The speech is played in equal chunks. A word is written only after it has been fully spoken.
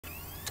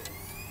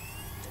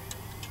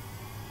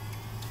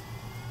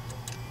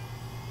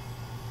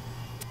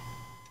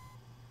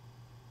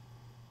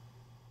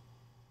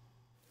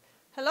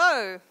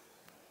Hello.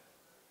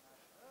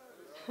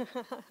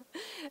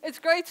 It's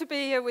great to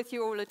be here with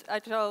you all at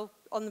Agile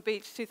on the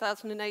Beach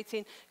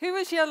 2018. Who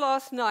was here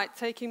last night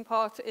taking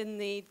part in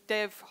the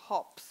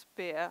DevOps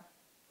beer?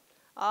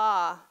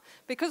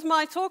 Because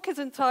my talk is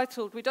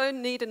entitled, We Don't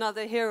Need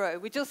Another Hero,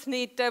 We Just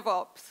Need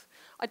DevOps.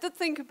 I did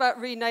think about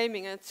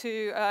renaming it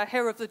to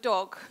Hair of the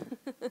Dog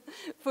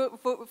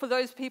for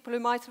those people who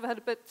might have had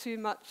a bit too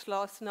much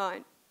last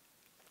night.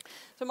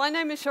 So my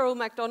name is Cheryl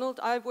MacDonald.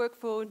 I work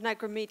for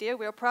Nagra Media.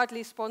 We are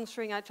proudly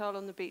sponsoring Agile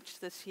on the Beach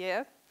this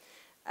year.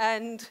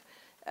 And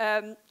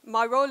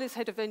my role is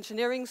head of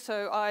engineering,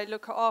 so I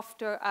look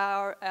after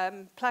our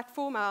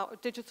platform, our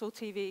digital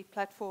TV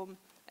platform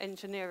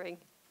engineering.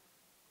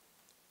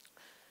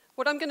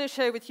 What I'm going to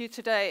share with you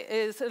today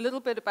is a little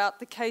bit about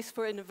the case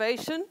for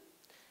innovation,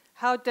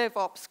 how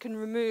DevOps can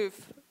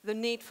remove the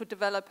need for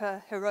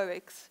developer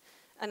heroics,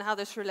 and how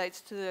this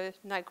relates to the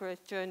Nagra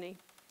journey.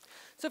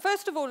 So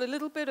first of all, a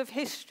little bit of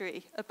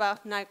history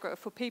about Nagra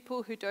for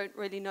people who don't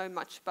really know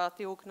much about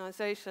the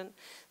organization.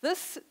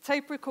 This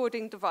tape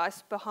recording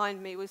device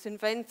behind me was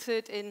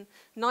invented in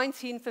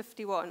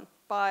 1951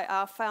 by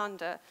our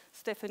founder,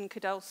 Stefan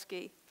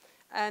Kudelski.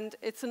 And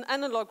it's an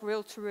analog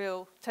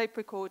reel-to-reel tape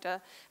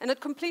recorder, and it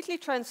completely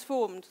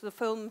transformed the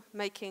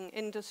filmmaking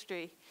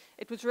industry.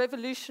 It was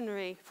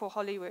revolutionary for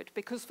Hollywood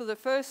because for the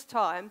first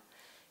time,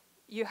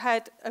 you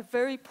had a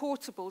very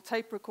portable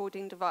tape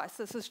recording device.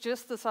 This is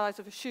just the size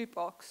of a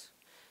shoebox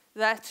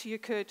that you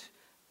could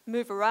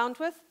move around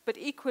with, but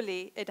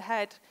equally it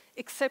had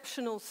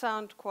exceptional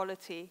sound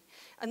quality.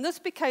 And this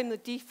became the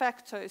de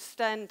facto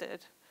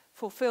standard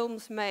for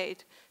films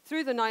made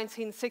through the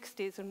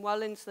 1960s and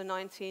well into the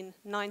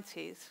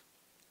 1990s.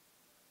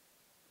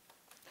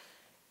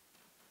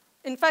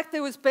 In fact,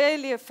 there was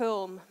barely a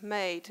film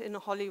made in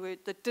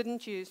Hollywood that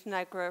didn't use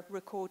Nagra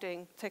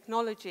recording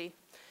technology.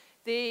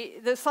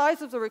 The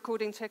size of the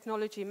recording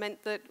technology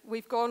meant that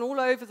we've gone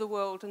all over the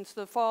world into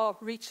the far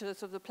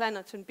reaches of the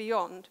planet and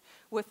beyond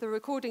with the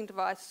recording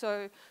device.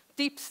 So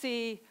deep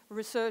sea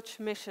research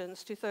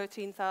missions to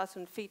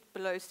 13,000 feet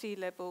below sea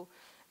level,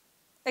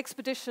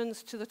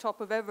 expeditions to the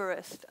top of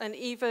Everest, and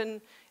even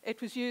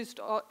it was used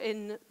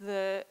in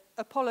the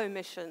Apollo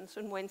missions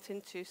and went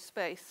into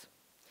space.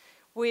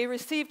 We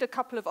received a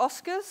couple of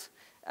Oscars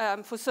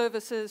for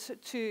services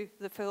to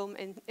the film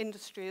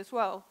industry as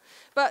well.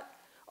 But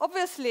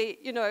obviously,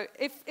 you know,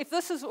 if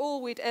this is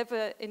all we'd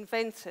ever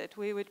invented,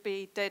 we would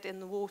be dead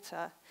in the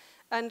water.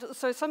 And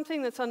so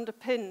something that's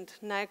underpinned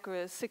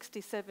Nagra's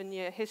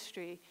 67-year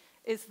history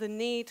is the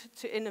need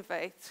to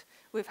innovate.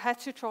 We've had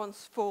to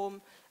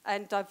transform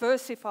and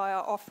diversify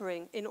our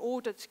offering in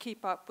order to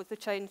keep up with the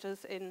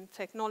changes in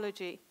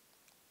technology.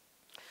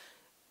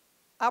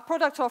 Our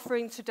product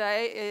offering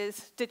today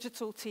is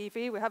digital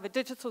TV. We have a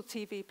digital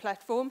TV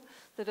platform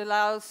that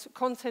allows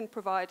content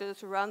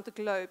providers around the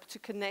globe to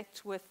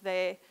connect with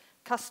their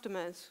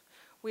customers.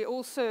 We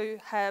also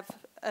have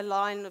a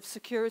line of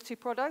security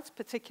products,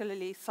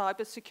 particularly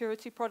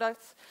cybersecurity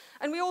products,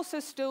 and we also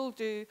still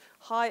do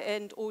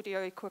high-end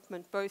audio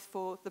equipment, both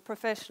for the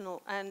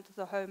professional and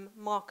the home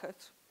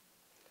market.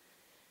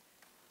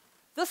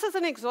 This is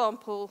an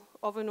example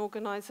of an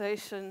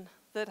organization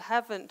that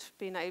haven't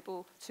been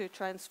able to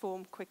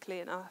transform quickly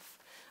enough.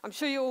 I'm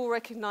sure you all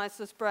recognize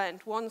this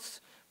brand,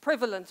 once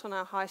prevalent on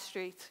our high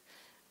street,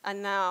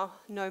 and now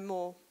no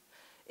more.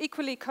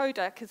 Equally,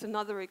 Kodak is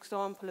another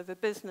example of a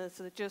business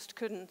that just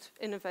couldn't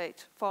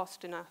innovate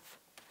fast enough.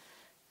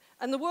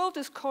 And the world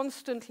is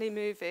constantly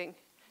moving.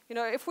 You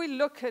know, if we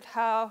look at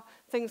how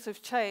things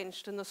have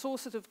changed and the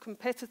sources of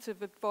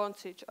competitive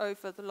advantage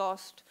over the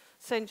last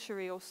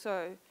century or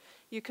so,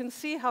 you can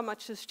see how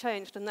much has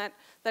changed, and that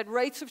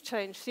rate of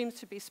change seems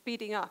to be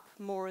speeding up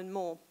more and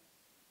more.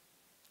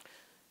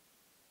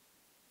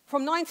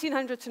 From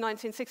 1900 to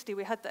 1960,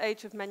 we had the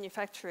age of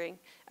manufacturing,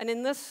 and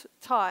in this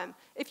time,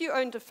 if you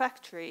owned a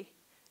factory,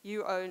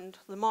 you owned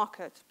the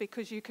market,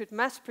 because you could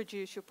mass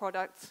produce your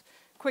products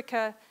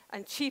quicker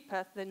and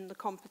cheaper than the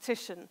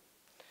competition.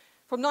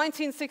 From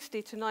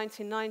 1960 to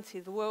 1990,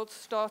 the world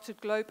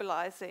started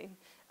globalizing,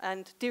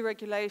 and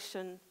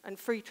deregulation and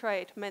free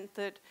trade meant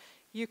that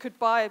you could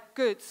buy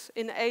goods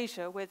in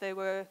Asia where they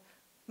were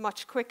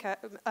much quicker,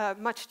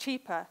 much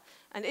cheaper.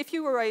 And if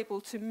you were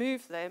able to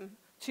move them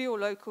to your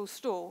local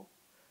store,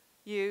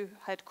 you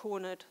had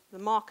cornered the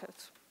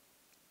market.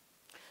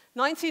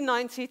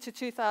 1990 to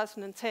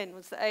 2010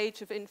 was the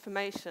age of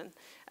information.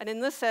 And in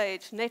this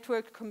age,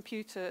 networked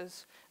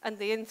computers and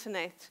the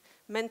internet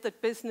meant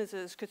that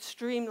businesses could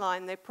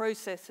streamline their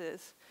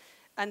processes,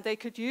 and they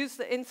could use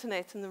the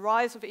internet and the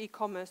rise of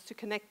e-commerce to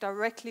connect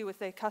directly with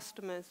their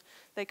customers.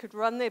 They could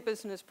run their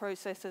business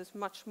processes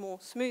much more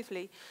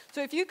smoothly.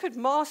 So if you could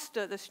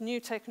master this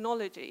new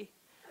technology,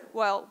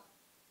 well,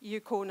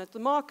 you cornered the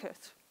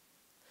market.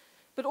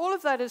 But all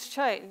of that has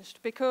changed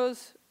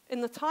because in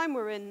the time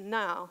we're in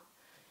now,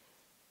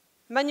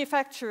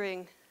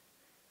 manufacturing,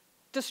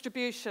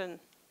 distribution,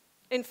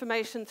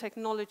 information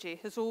technology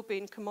has all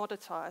been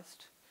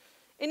commoditized.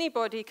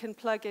 Anybody can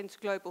plug into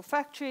global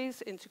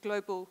factories, into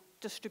global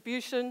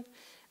distribution,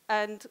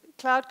 And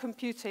cloud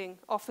computing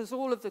offers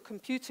all of the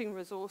computing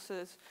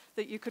resources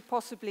that you could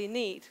possibly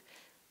need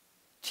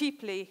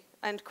cheaply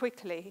and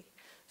quickly.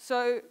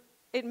 So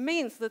it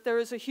means that there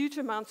is a huge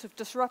amount of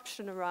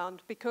disruption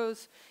around,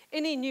 because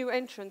any new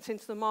entrant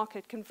into the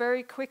market can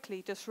very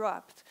quickly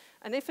disrupt.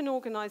 And if an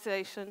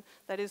organization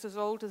that is as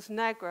old as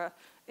Nagra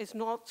is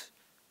not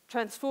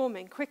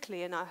transforming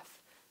quickly enough,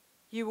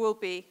 you will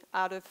be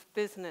out of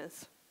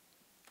business.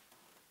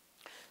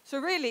 So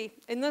really,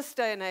 in this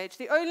day and age,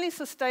 the only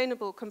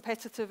sustainable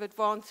competitive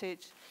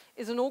advantage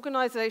is an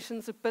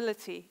organization's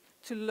ability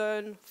to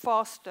learn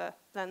faster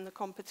than the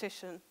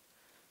competition,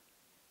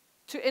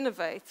 to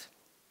innovate.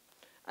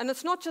 And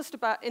it's not just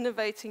about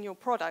innovating your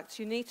products.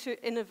 You need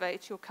to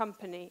innovate your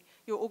company,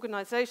 your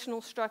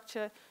organizational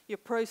structure, your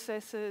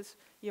processes,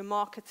 your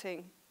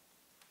marketing,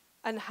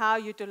 and how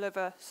you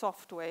deliver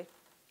software.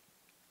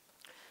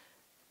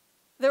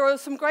 There are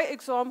some great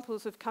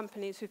examples of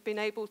companies who've been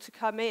able to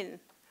come in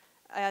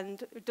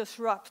and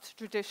disrupt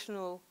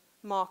traditional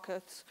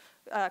markets.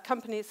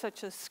 Companies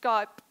such as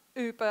Skype,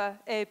 Uber,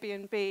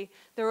 Airbnb,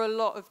 there are a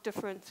lot of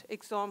different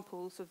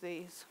examples of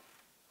these.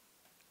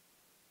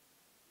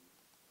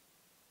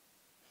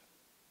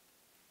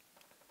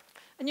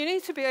 And you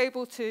need to be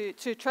able to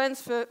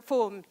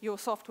transform your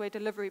software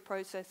delivery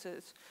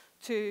processes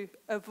to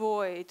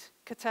avoid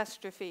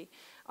catastrophe.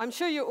 I'm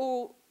sure you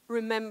all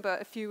remember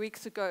a few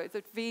weeks ago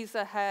that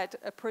Visa had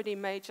a pretty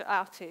major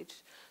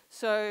outage.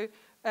 So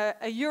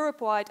a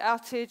Europe-wide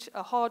outage,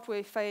 a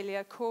hardware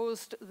failure,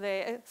 caused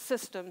their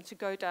system to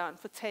go down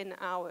for 10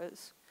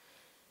 hours.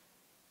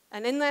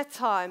 And in that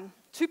time,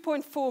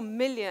 2.4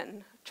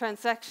 million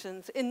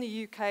transactions in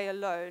the UK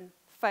alone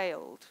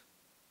failed.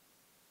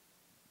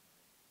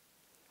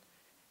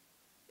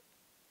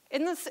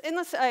 In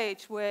this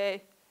age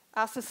where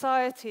our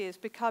society is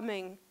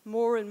becoming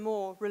more and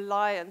more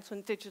reliant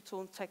on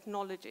digital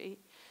technology,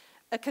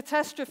 a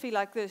catastrophe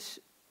like this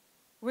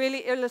really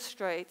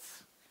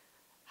illustrates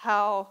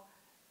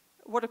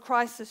what a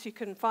crisis you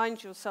can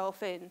find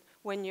yourself in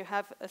when you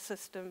have a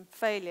system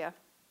failure.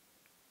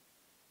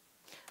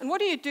 And what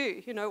do you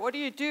do? What do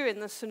you do in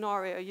this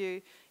scenario?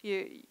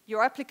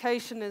 Your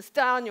application is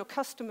down, your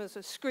customers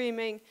are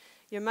screaming,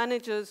 your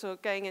managers are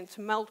going into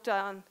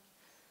meltdown,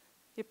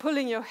 you're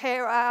pulling your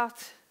hair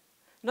out,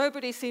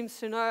 nobody seems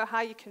to know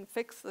how you can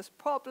fix this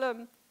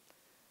problem.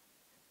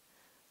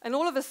 And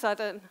all of a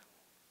sudden,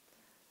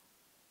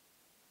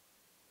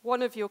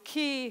 one of your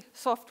key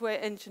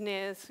software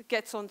engineers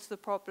gets onto the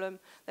problem.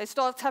 They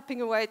start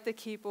tapping away at the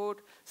keyboard,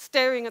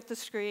 staring at the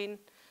screen,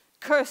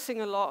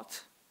 cursing a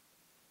lot,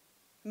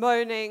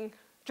 moaning,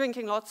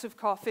 drinking lots of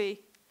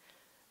coffee.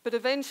 But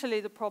eventually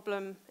the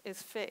problem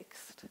is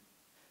fixed.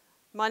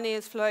 Money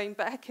is flowing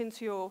back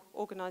into your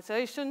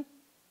organization.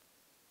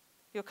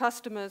 Your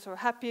customers are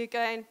happy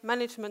again,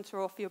 management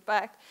are off your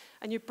back,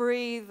 and you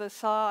breathe a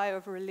sigh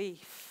of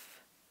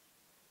relief.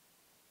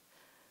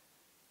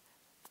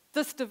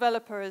 This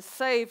developer has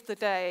saved the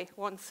day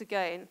once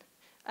again,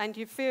 and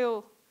you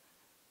feel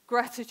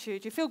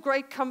gratitude, you feel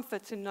great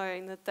comfort in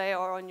knowing that they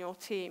are on your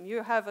team.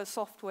 You have a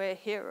software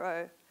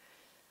hero.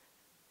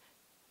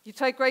 You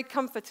take great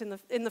comfort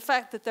in the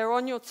fact that they're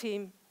on your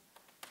team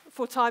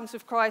for times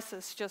of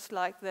crisis just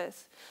like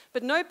this.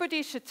 But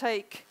nobody should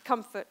take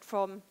comfort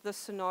from this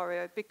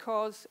scenario,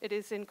 because it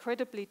is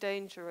incredibly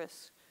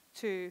dangerous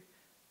to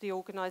the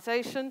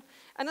organization,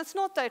 and it's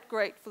not that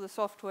great for the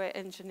software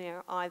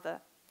engineer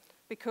either,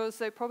 because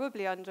they're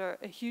probably under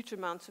a huge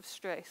amount of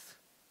stress.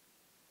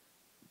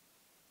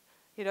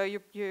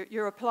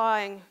 You're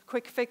applying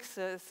quick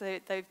fixes,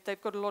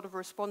 they've got a lot of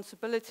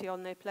responsibility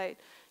on their plate.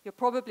 You're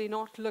probably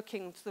not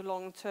looking to the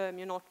long term,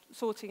 you're not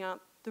sorting out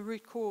the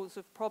root cause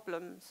of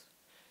problems.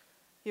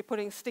 You're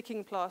putting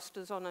sticking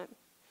plasters on it.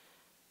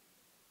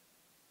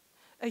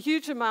 A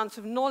huge amount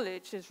of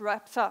knowledge is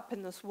wrapped up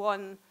in this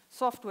one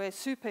software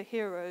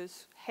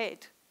superhero's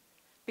head,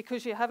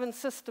 because you haven't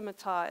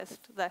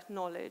systematized that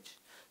knowledge.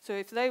 So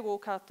if they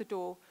walk out the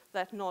door,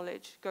 that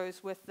knowledge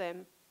goes with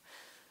them.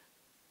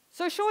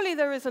 So surely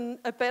there is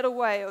a better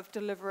way of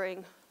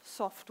delivering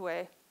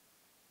software.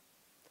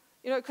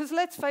 Because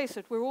let's face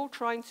it, we're all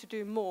trying to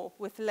do more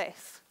with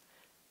less.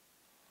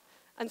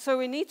 And so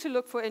we need to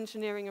look for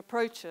engineering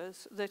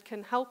approaches that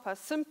can help us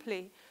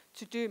simply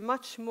to do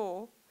much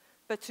more,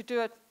 but to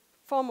do it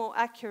far more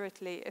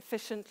accurately,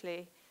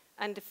 efficiently,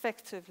 and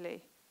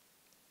effectively.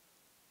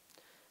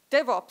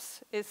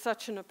 DevOps is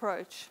such an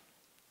approach.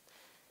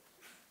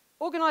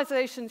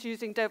 Organizations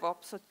using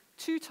DevOps are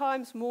 2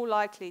 times more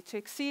likely to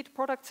exceed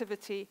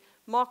productivity,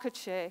 market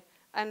share,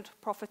 and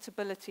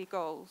profitability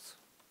goals.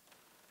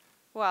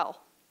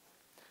 Well,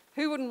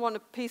 who wouldn't want a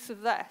piece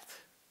of that?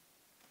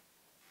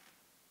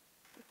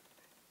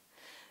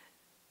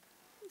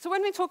 So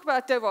when we talk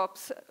about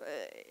DevOps,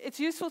 it's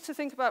useful to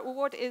think about, well,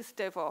 what is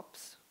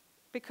DevOps?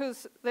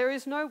 Because there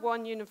is no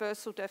one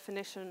universal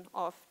definition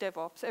of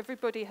DevOps.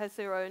 Everybody has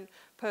their own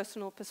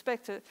personal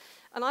perspective.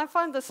 And I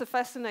find this a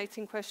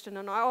fascinating question,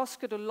 and I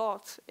ask it a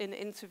lot in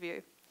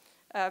interview.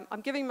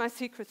 I'm giving my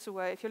secrets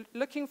away. If you're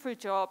looking for a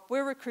job,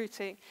 we're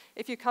recruiting.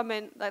 If you come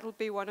in, that'll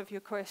be one of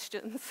your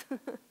questions.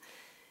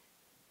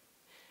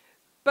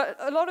 But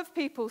a lot of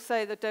people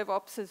say that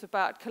DevOps is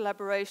about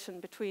collaboration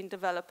between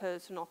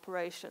developers and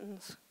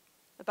operations,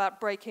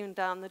 about breaking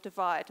down the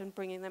divide and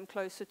bringing them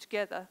closer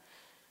together.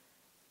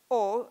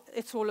 Or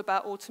it's all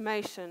about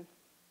automation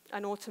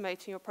and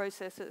automating your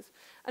processes.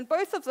 And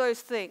both of those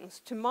things,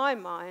 to my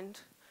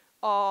mind,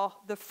 are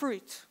the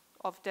fruit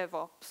of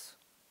DevOps.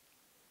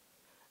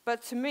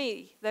 But to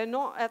me, they're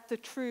not at the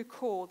true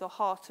core, the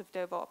heart of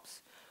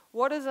DevOps.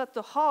 What is at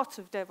the heart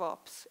of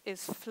DevOps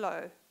is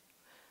flow.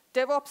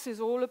 DevOps is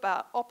all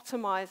about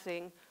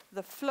optimizing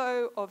the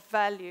flow of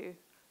value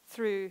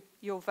through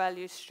your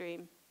value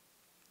stream.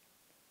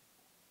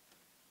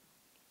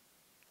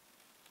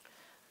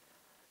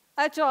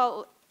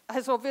 Agile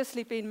has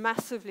obviously been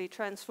massively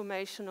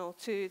transformational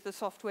to the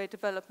software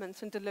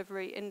development and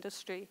delivery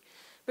industry.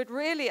 But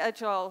really,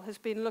 Agile has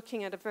been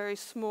looking at a very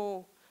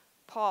small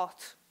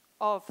part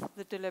of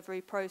the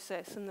delivery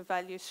process and the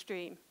value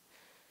stream.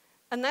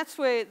 And that's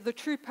where the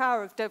true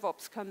power of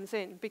DevOps comes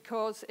in,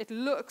 because it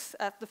looks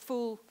at the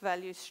full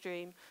value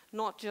stream,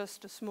 not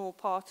just a small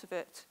part of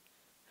it.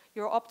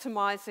 You're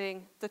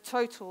optimizing the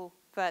total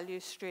value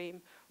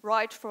stream,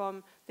 right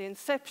from the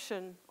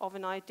inception of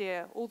an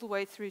idea all the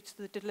way through to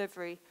the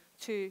delivery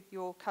to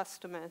your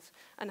customers,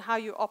 and how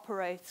you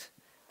operate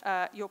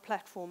your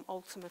platform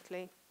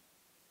ultimately.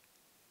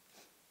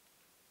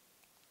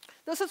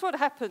 This is what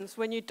happens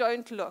when you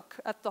don't look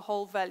at the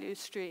whole value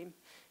stream.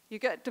 You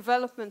get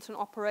development and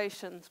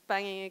operations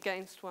banging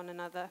against one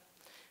another.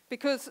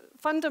 Because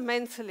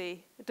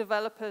fundamentally,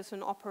 developers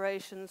and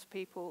operations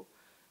people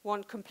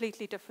want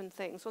completely different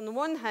things. On the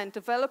one hand,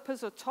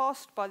 developers are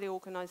tasked by the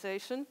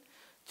organization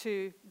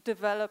to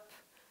develop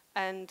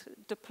and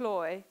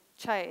deploy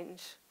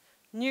change,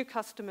 new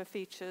customer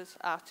features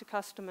out to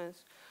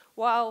customers,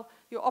 while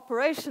your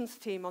operations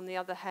team, on the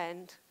other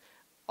hand,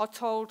 are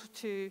told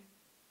to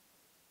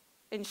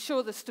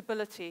ensure the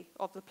stability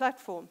of the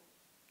platform.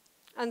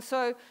 And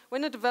so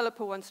when a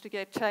developer wants to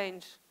get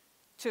change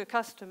to a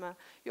customer,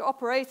 your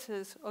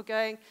operators are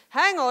going,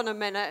 hang on a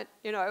minute,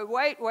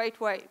 wait.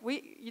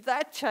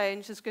 That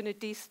change is going to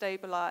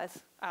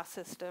destabilize our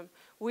system.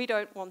 We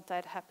don't want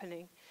that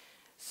happening.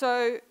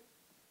 So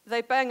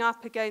they bang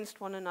up against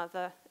one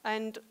another.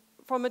 And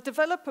from a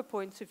developer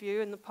point of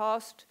view, in the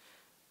past,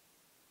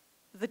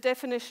 the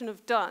definition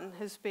of done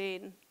has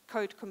been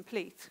code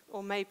complete,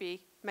 or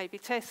maybe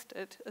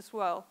tested as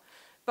well.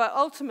 But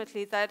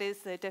ultimately, that is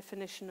their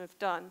definition of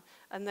done.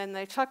 And then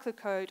they chuck the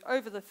code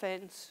over the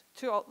fence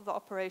to the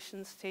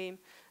operations team,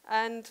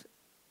 and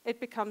it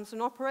becomes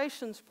an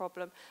operations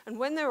problem. And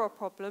when there are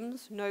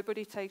problems,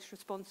 nobody takes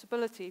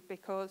responsibility,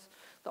 because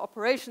the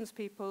operations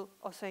people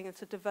are saying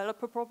it's a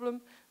developer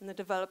problem, and the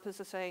developers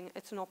are saying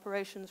it's an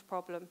operations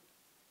problem.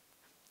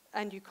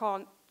 And you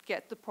can't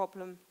get the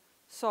problem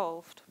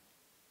solved.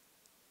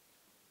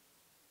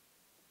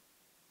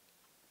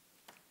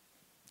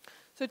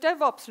 So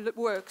DevOps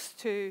works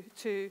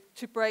to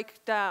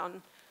break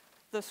down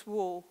this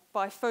wall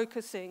by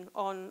focusing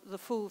on the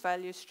full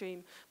value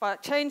stream, by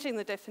changing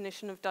the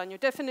definition of done. Your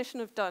definition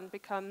of done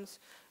becomes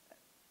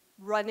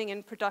running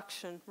in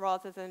production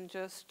rather than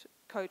just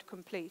code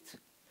complete.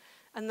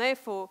 And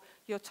therefore,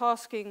 you're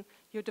tasking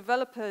your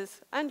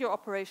developers and your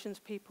operations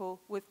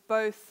people with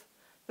both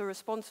the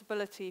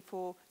responsibility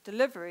for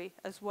delivery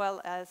as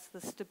well as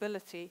the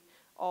stability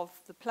of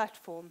the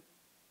platform.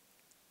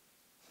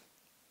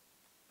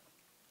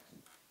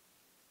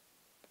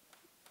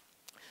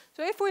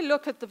 So if we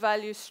look at the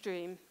value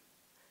stream,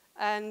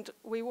 and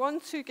we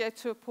want to get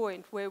to a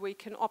point where we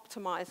can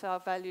optimize our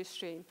value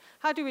stream,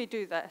 how do we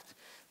do that?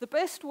 The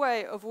best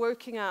way of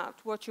working out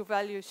what your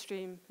value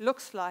stream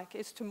looks like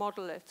is to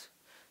model it,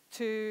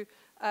 to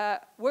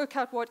work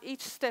out what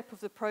each step of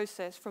the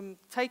process, from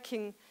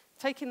taking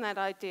that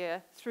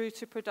idea through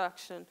to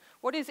production,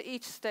 what is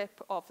each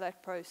step of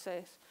that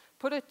process,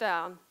 put it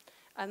down,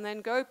 and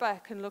then go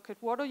back and look at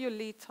what are your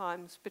lead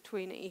times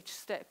between each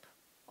step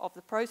of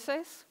the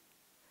process.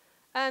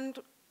 And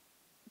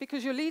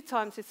because your lead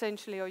times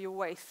essentially are your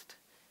waste.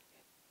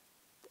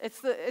 It's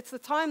the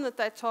time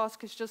that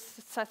task is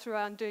just sat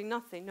around doing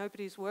nothing.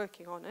 Nobody's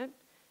working on it.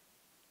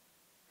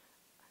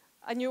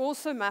 And you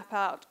also map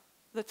out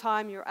the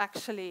time you're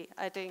actually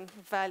adding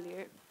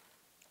value.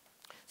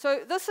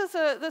 So this is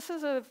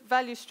a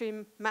value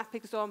stream map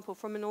example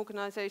from an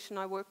organization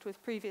I worked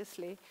with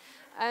previously.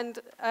 And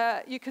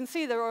you can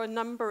see there are a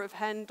number of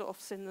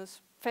handoffs in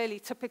this fairly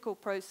typical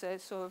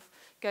process of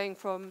going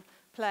from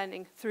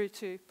planning through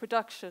to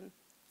production.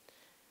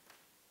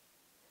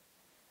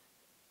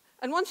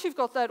 And once you've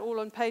got that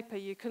all on paper,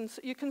 you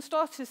can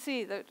start to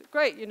see that,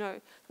 great,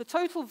 the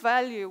total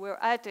value we're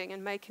adding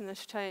and making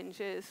this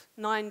change is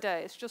 9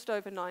 days, just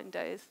over 9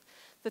 days.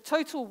 The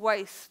total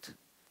waste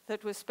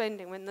that we're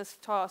spending when this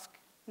task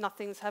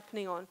nothing's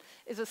happening on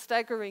is a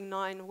staggering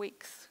 9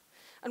 weeks.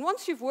 And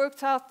once you've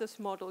worked out this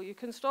model, you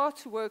can start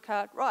to work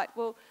out, right,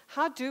 well,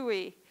 how do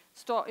we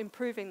start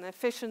improving the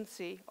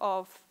efficiency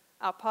of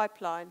our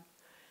pipeline?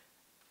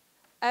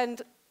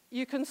 And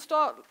you can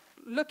start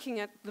looking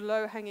at the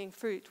low-hanging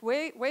fruit.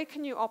 Where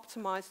can you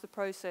optimize the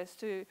process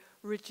to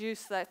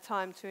reduce that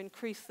time, to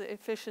increase the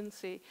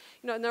efficiency?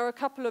 You know, and there are a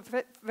couple of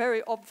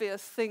very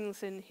obvious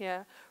things in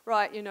here.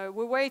 Right, you know,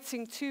 we're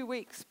waiting 2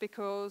 weeks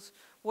because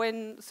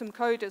when some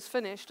code is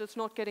finished, it's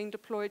not getting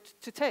deployed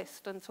to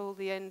test until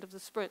the end of the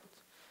sprint.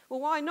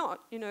 Well, why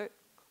not? You know,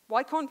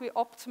 why can't we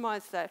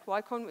optimize that?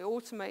 Why can't we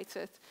automate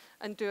it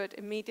and do it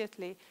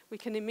immediately? We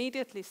can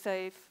immediately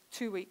save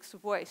 2 weeks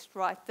of waste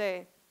right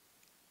there.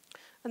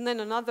 And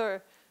then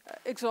another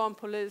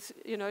example is,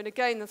 you know, and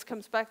again, this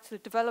comes back to the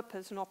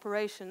developers and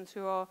operations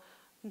who are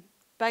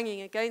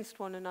banging against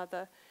one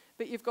another,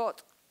 but you've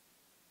got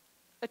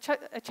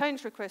a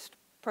change request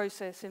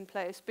process in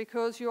place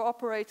because your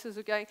operators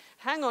are going,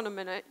 hang on a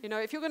minute, you know,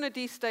 if you're going to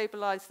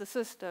destabilize the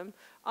system,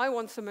 I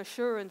want some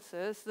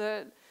assurances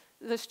that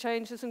this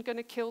change isn't going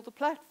to kill the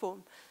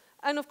platform.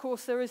 And of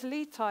course, there is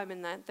lead time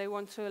in that. They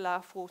want to allow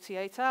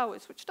 48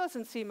 hours, which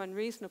doesn't seem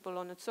unreasonable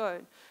on its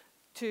own,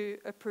 to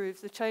approve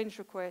the change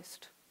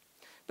request.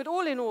 But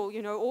all in all,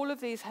 you know, all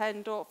of these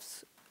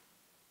handoffs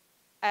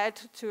add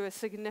to a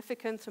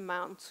significant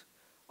amount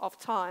of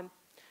time.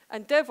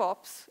 And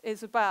DevOps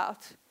is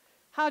about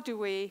how do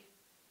we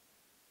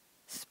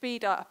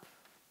speed up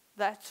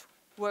that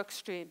work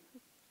stream.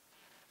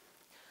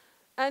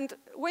 And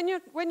when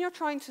you're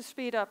trying to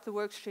speed up the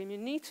work stream, you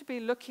need to be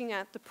looking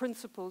at the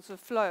principles of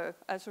flow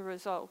as a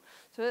result.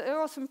 So there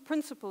are some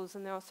principles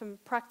and there are some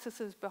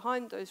practices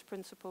behind those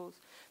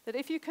principles that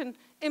if you can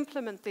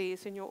implement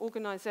these in your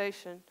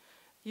organization,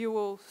 you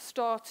will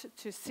start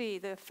to see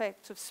the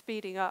effect of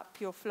speeding up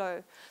your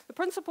flow. The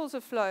principles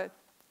of flow.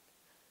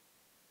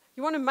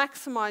 You want to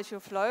maximize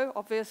your flow,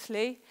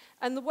 obviously,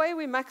 and the way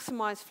we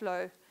maximize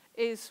flow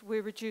is we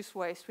reduce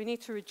waste. We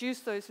need to reduce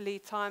those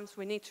lead times.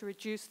 We need to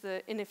reduce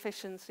the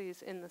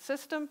inefficiencies in the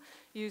system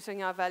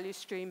using our value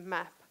stream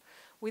map.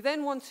 We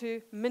then want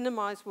to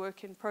minimize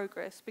work in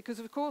progress because,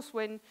 of course,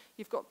 when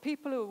you've got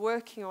people who are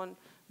working on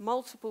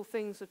multiple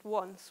things at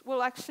once,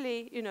 well,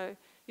 actually, you know,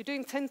 you're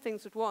doing 10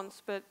 things at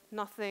once, but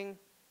nothing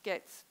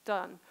gets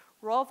done.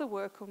 Rather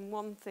work on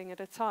one thing at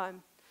a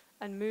time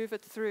and move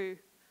it through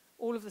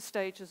all of the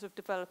stages of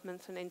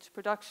development and into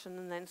production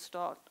and then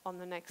start on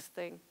the next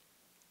thing.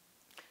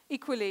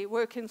 Equally,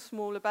 work in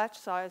smaller batch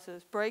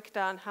sizes. Break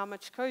down how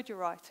much code you're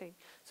writing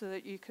so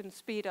that you can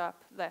speed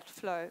up that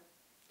flow.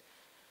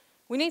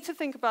 We need to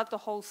think about the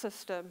whole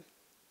system.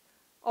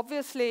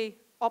 Obviously,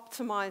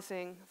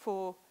 optimizing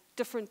for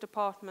different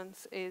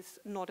departments is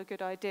not a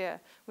good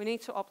idea. We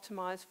need to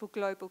optimize for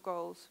global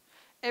goals.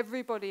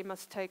 Everybody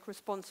must take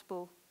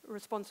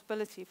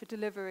responsibility for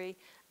delivery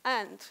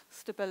and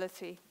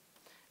stability.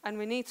 And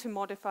we need to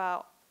modify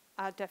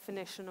our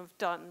definition of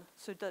done,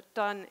 so that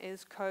done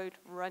is code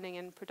running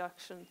in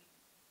production.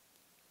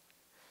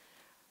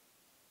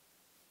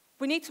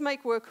 We need to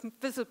make work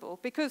visible,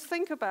 because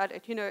think about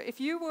it, you know, if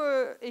you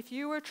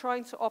were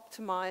trying to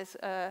optimize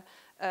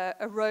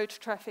a road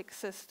traffic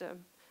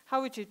system,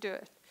 how would you do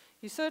it?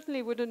 You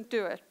certainly wouldn't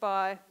do it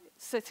by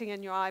sitting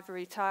in your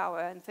ivory tower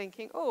and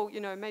thinking, oh,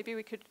 you know, maybe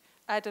we could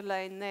add a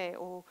lane there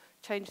or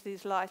change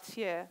these lights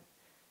here,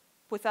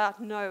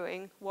 without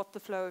knowing what the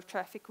flow of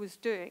traffic was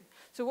doing.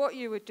 So what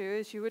you would do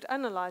is you would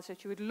analyze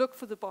it, you would look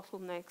for the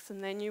bottlenecks,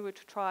 and then you would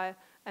try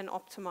and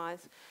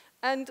optimize.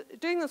 And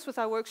doing this with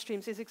our work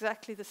streams is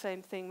exactly the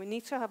same thing. We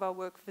need to have our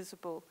work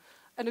visible.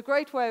 And a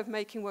great way of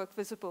making work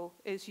visible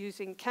is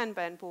using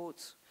Kanban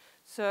boards.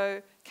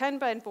 So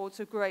Kanban boards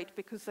are great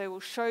because they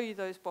will show you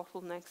those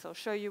bottlenecks. They'll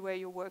show you where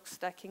your work's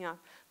stacking up.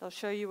 They'll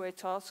show you where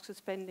tasks are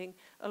spending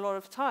a lot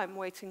of time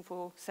waiting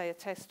for, say, a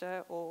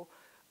tester or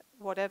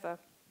whatever.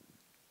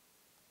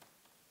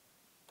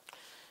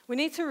 We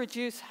need to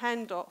reduce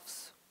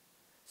handoffs.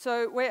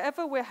 So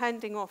wherever we're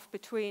handing off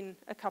between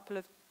a couple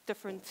of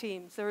different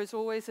teams, there is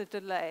always a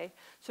delay.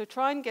 So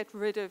try and get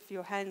rid of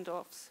your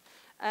handoffs.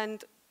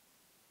 And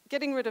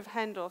getting rid of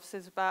handoffs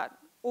is about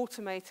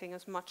automating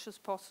as much as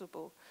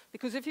possible.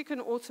 Because if you can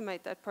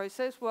automate that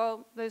process,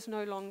 well, there's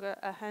no longer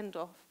a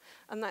handoff.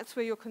 And that's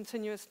where your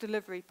continuous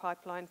delivery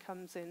pipeline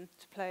comes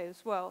into play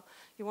as well.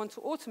 You want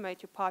to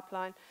automate your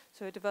pipeline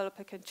so a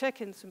developer can check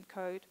in some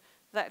code.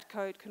 That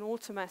code can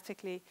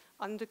automatically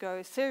undergo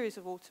a series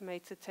of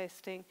automated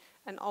testing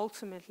and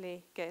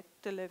ultimately get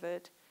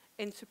delivered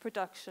into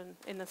production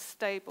in a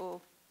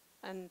stable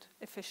and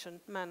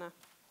efficient manner.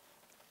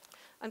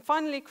 And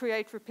finally,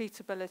 create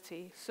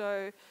repeatability.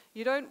 So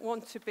you don't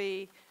want to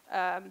be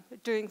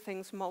doing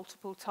things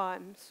multiple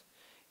times.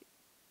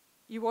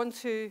 You want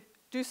to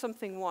do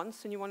something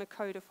once and you want to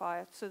codify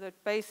it so that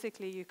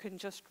basically you can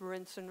just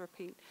rinse and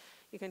repeat.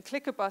 You can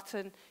click a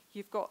button,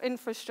 you've got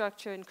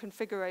infrastructure and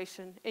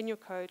configuration in your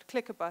code,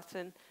 click a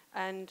button,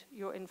 and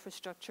your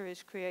infrastructure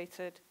is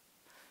created.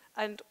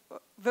 And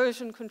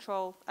version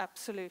control,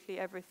 absolutely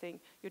everything.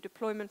 Your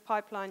deployment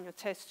pipeline, your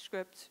test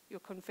scripts,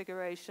 your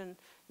configuration,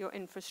 your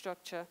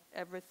infrastructure,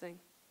 everything.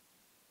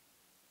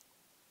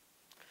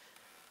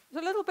 A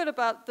little bit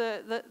about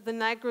the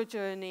Nagra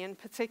journey in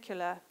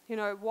particular. You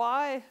know,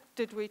 why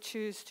did we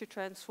choose to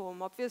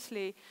transform?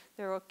 Obviously,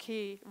 there are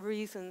key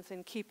reasons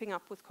in keeping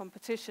up with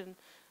competition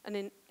and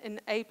in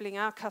enabling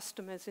our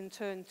customers in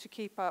turn to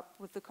keep up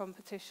with the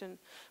competition.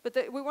 But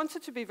we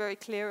wanted to be very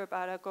clear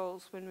about our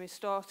goals when we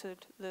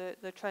started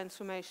the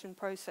transformation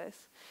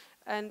process.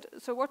 And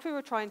so what we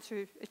were trying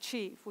to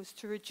achieve was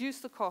to reduce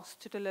the cost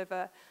to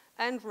deliver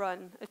and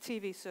run a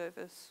TV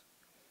service.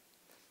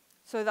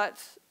 So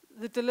that's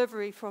the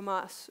delivery from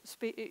us.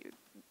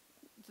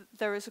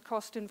 There is a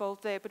cost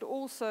involved there, but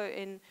also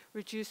in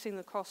reducing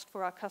the cost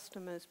for our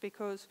customers,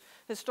 because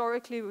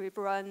historically we've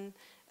run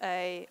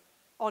a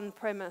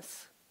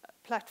on-premise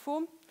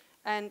platform,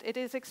 and it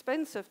is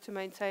expensive to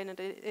maintain and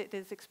it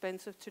is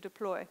expensive to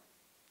deploy.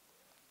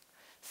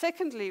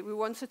 Secondly, we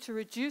wanted to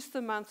reduce the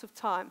amount of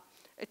time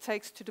it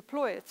takes to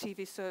deploy a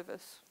TV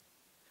service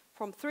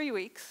from 3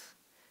 weeks,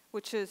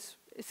 which is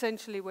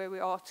essentially where we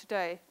are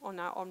today on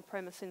our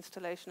on-premise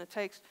installation. It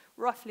takes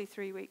roughly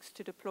 3 weeks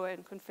to deploy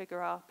and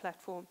configure our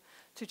platform,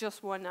 to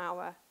just 1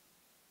 hour.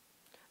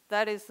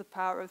 That is the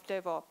power of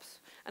DevOps.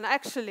 And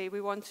actually,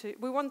 we want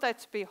that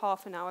to be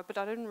half an hour, but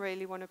I didn't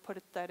really want to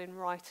put that in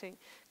writing,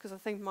 because I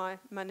think my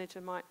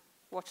manager might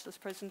watch this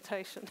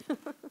presentation.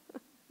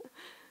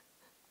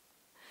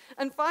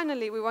 And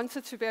finally, we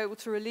wanted to be able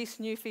to release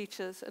new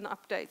features and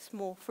updates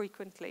more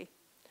frequently.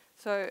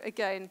 So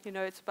again, you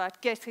know, it's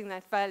about getting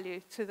that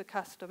value to the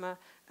customer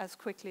as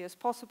quickly as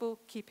possible,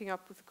 keeping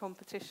up with the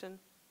competition.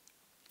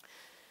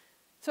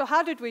 So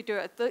how did we do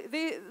it?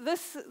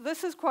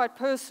 This is quite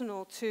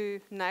personal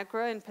to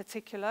Nagra in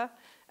particular.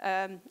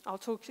 I'll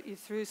talk you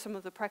through some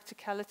of the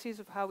practicalities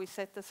of how we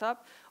set this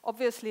up.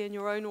 Obviously, in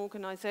your own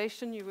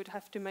organization, you would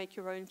have to make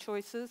your own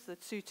choices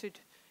that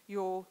suited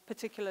your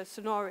particular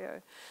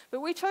scenario. But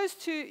we chose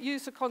to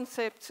use a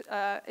concept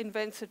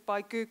invented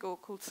by Google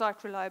called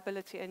site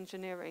reliability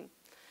engineering.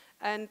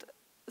 And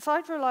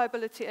site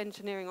reliability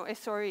engineering, or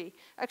SRE,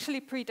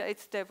 actually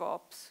predates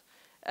DevOps.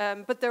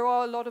 But there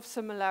are a lot of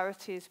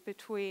similarities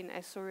between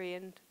SRE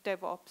and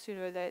DevOps. You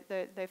know,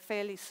 they're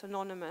fairly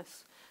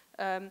synonymous.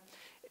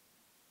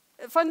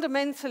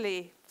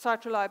 Fundamentally,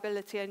 site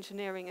reliability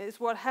engineering is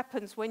what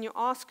happens when you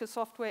ask a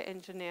software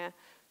engineer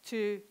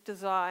to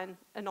design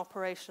an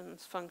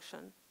operations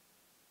function.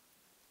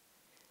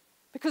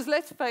 Because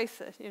let's face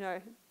it, you know,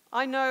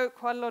 I know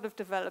quite a lot of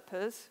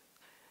developers.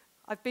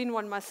 I've been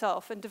one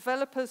myself, and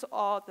developers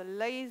are the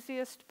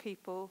laziest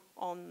people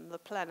on the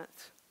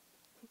planet.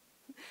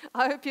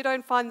 I hope you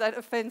don't find that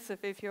offensive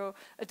if you're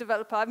a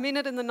developer. I mean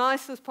it in the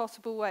nicest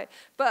possible way.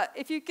 But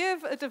if you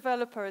give a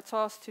developer a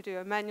task to do,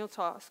 a manual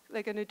task,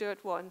 they're going to do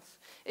it once.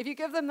 If you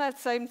give them that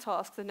same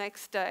task the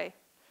next day,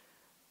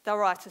 they'll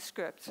write a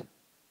script.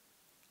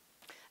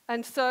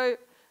 And so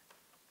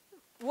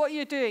what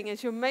you're doing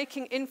is you're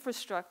making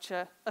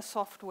infrastructure a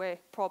software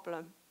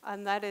problem.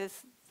 And that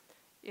is,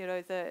 you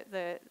know,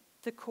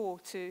 the core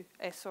to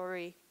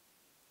SRE.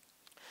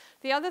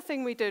 The other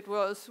thing we did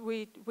was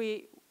we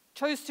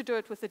chose to do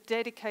it with a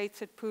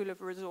dedicated pool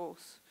of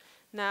resource.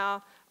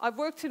 Now, I've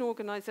worked in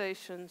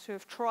organizations who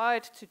have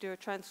tried to do a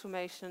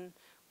transformation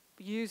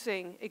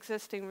using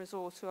existing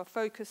resource, who are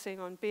focusing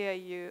on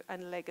BAU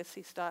and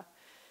legacy stuff.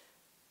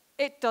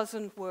 It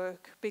doesn't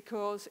work,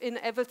 because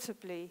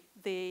inevitably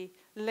the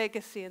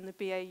legacy and the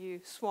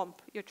BAU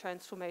swamp your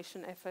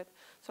transformation effort.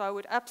 So I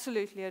would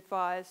absolutely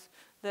advise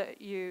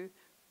that you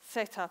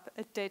set up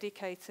a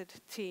dedicated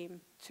team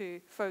to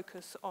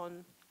focus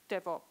on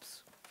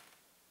DevOps.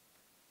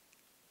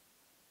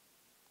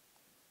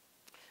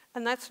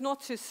 And that's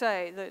not to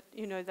say that,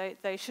 you know,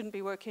 they shouldn't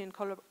be working in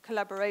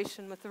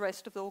collaboration with the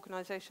rest of the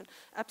organization.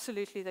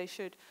 Absolutely they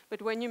should.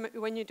 But when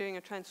you're doing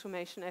a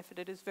transformation effort,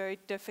 it is very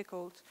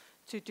difficult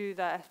to do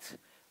that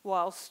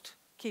whilst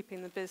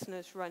keeping the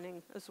business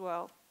running as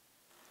well.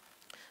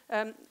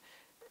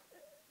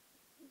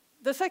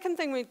 The second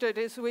thing we did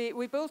is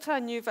we built our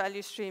new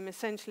value stream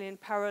essentially in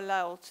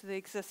parallel to the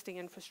existing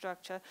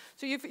infrastructure.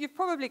 So you've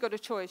probably got a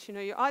choice. You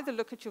know, you either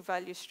look at your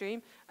value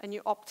stream and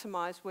you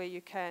optimize where you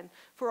can.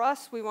 For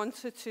us, we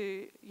wanted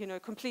to, you know,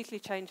 completely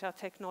change our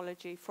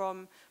technology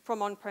from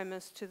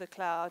on-premise to the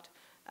cloud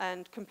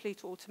and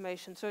complete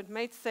automation. So it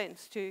made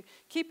sense to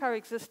keep our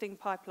existing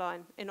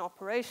pipeline in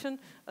operation.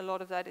 A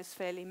lot of that is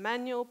fairly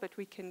manual, but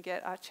we can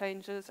get our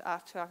changes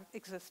out to our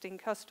existing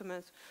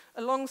customers.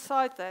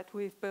 Alongside that,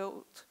 we've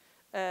built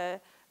a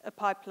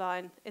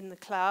pipeline in the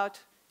cloud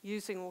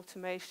using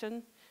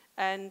automation,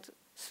 and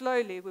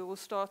slowly we will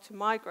start to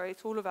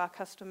migrate all of our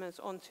customers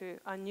onto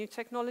our new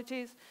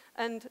technologies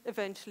and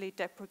eventually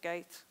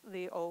deprecate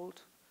the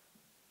old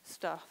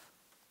stuff.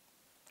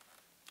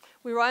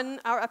 We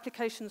run our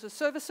applications as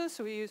services,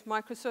 so we use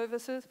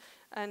microservices,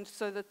 and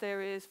so that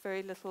there is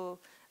very little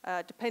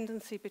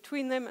dependency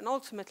between them, and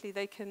ultimately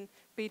they can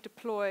be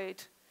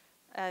deployed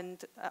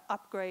and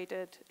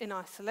upgraded in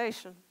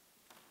isolation.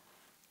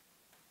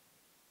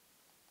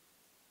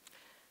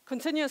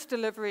 Continuous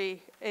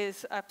delivery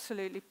is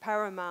absolutely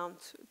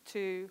paramount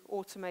to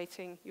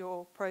automating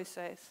your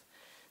process.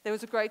 There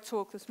was a great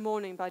talk this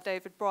morning by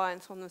David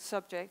Bryant on the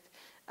subject,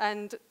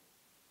 and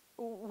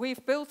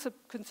we've built a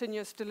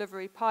continuous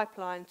delivery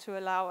pipeline to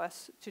allow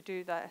us to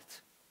do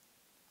that.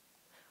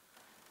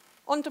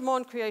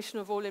 On-demand creation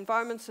of all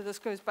environments, so this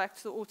goes back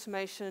to the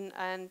automation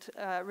and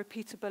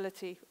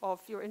repeatability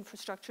of your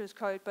infrastructure as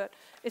code, but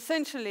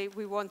essentially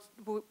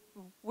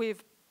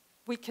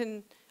we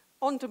can,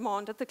 on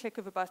demand, at the click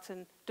of a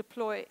button,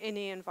 deploy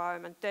any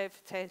environment,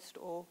 dev, test,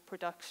 or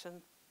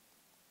production.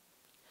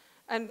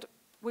 And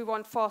we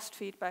want fast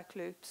feedback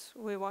loops.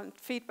 We want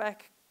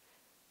feedback,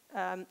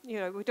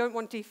 we don't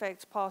want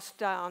defects passed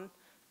down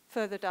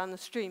further down the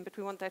stream, but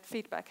we want that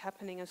feedback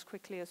happening as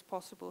quickly as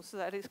possible. So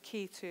that is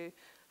key to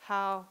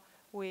how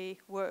we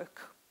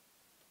work.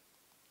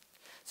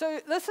 So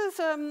this is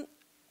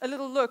a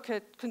little look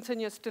at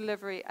continuous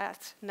delivery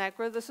at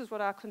Nagra. This is what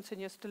our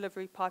continuous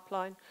delivery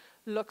pipeline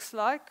looks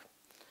like.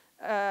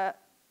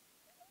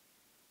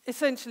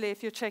 Essentially,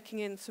 if you're checking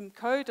in some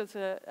code as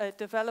a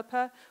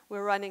developer,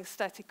 we're running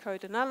static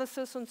code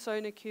analysis on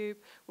SonarQube,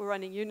 we're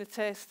running unit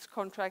tests,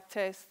 contract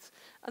tests,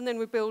 and then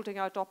we're building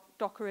our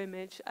Docker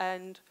image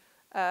and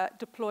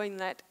deploying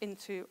that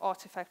into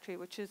Artifactory,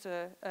 which is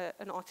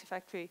an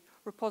Artifactory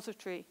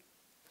repository.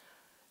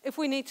 If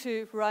we need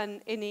to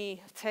run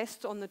any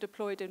tests on the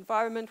deployed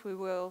environment, we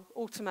will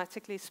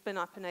automatically spin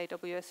up an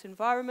AWS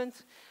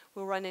environment.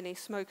 We'll run any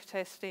smoke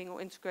testing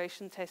or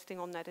integration testing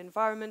on that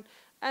environment,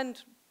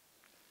 and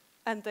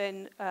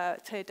then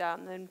tear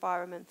down the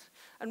environment.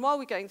 And while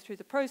we're going through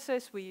the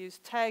process, we use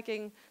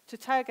tagging to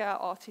tag our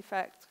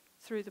artifact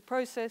through the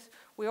process.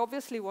 We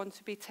obviously want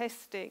to be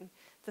testing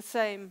the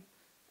same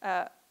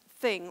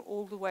thing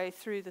all the way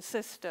through the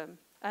system,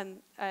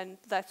 and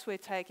that's where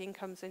tagging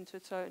comes into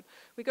its own.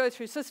 We go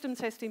through system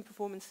testing,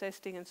 performance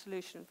testing, and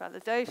solution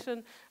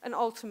validation, and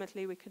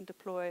ultimately we can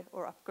deploy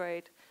or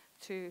upgrade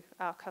to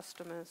our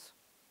customers.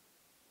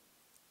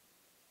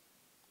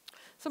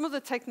 Some of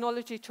the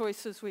technology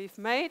choices we've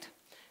made,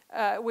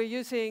 we're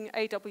using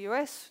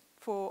AWS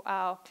for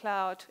our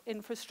cloud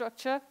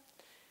infrastructure,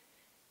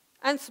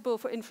 Ansible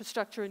for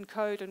infrastructure and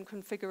code and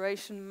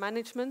configuration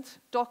management,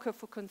 Docker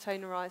for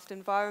containerized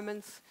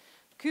environments,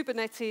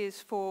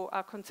 Kubernetes for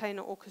our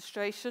container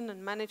orchestration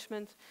and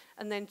management,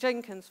 and then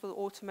Jenkins for the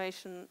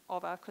automation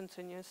of our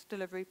continuous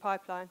delivery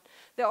pipeline.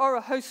 There are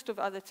a host of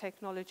other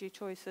technology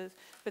choices,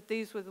 but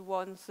these were the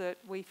ones that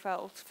we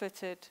felt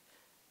fitted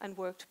and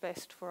worked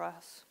best for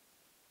us.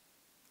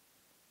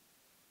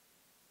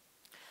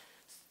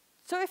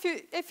 So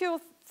if you're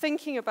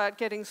thinking about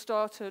getting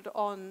started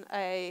on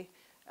a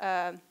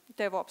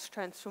DevOps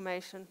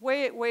transformation,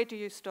 where do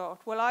you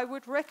start? Well, I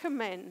would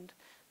recommend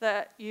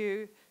that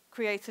you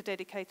create a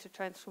dedicated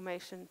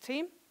transformation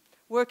team,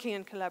 working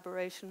in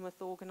collaboration with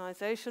the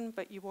organization,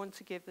 but you want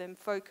to give them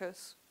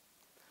focus.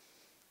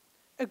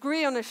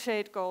 Agree on a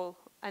shared goal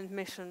and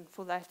mission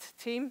for that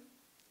team.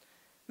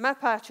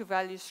 Map out your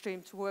value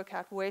stream to work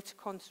out where to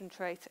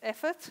concentrate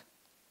effort.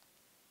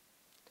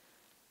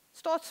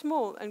 Start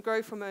small and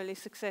grow from early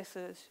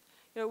successes.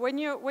 When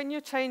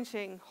you're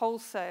changing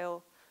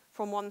wholesale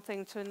from one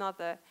thing to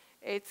another,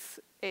 it's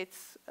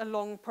a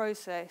long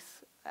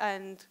process,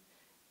 and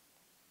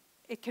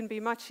it can be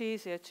much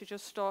easier to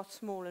just start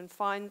small and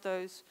find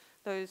that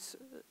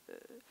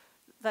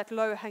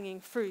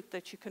low-hanging fruit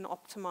that you can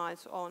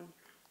optimize on.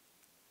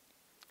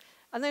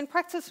 And then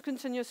practice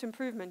continuous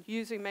improvement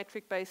using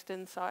metric-based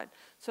insight.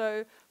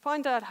 So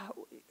find out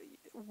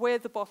where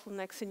the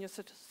bottlenecks in your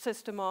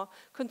system are.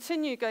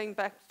 Continue going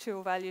back to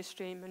your value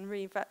stream and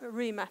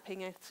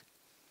remapping it.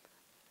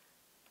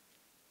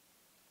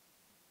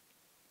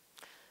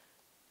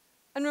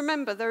 And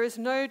remember, there is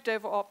no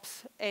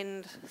DevOps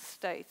end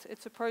state.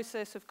 It's a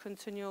process of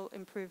continual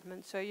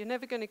improvement. So you're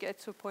never going to get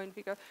to a point where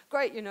you go,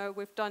 great,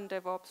 we've done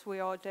DevOps, we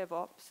are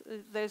DevOps.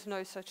 There's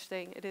no such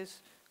thing. It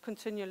is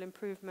continual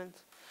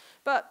improvement.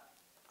 But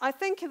I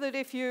think that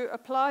if you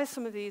apply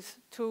some of these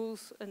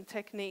tools and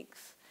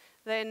techniques,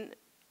 then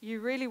you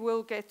really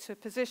will get to a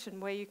position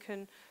where you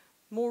can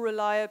more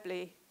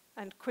reliably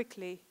and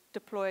quickly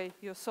deploy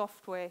your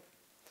software.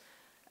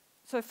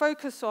 So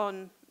focus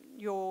on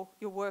your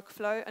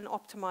workflow and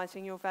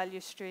optimizing your value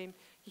stream.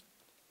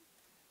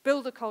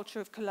 Build a culture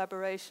of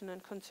collaboration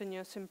and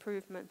continuous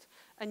improvement,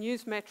 and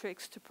use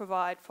metrics to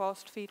provide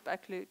fast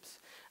feedback loops.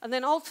 And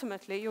then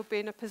ultimately, you'll be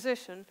in a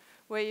position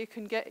where you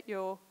can get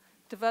your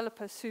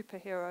developer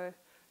superhero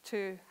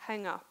to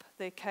hang up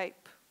their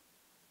cape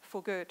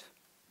for good.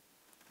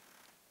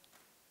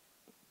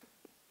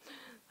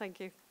 Thank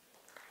you.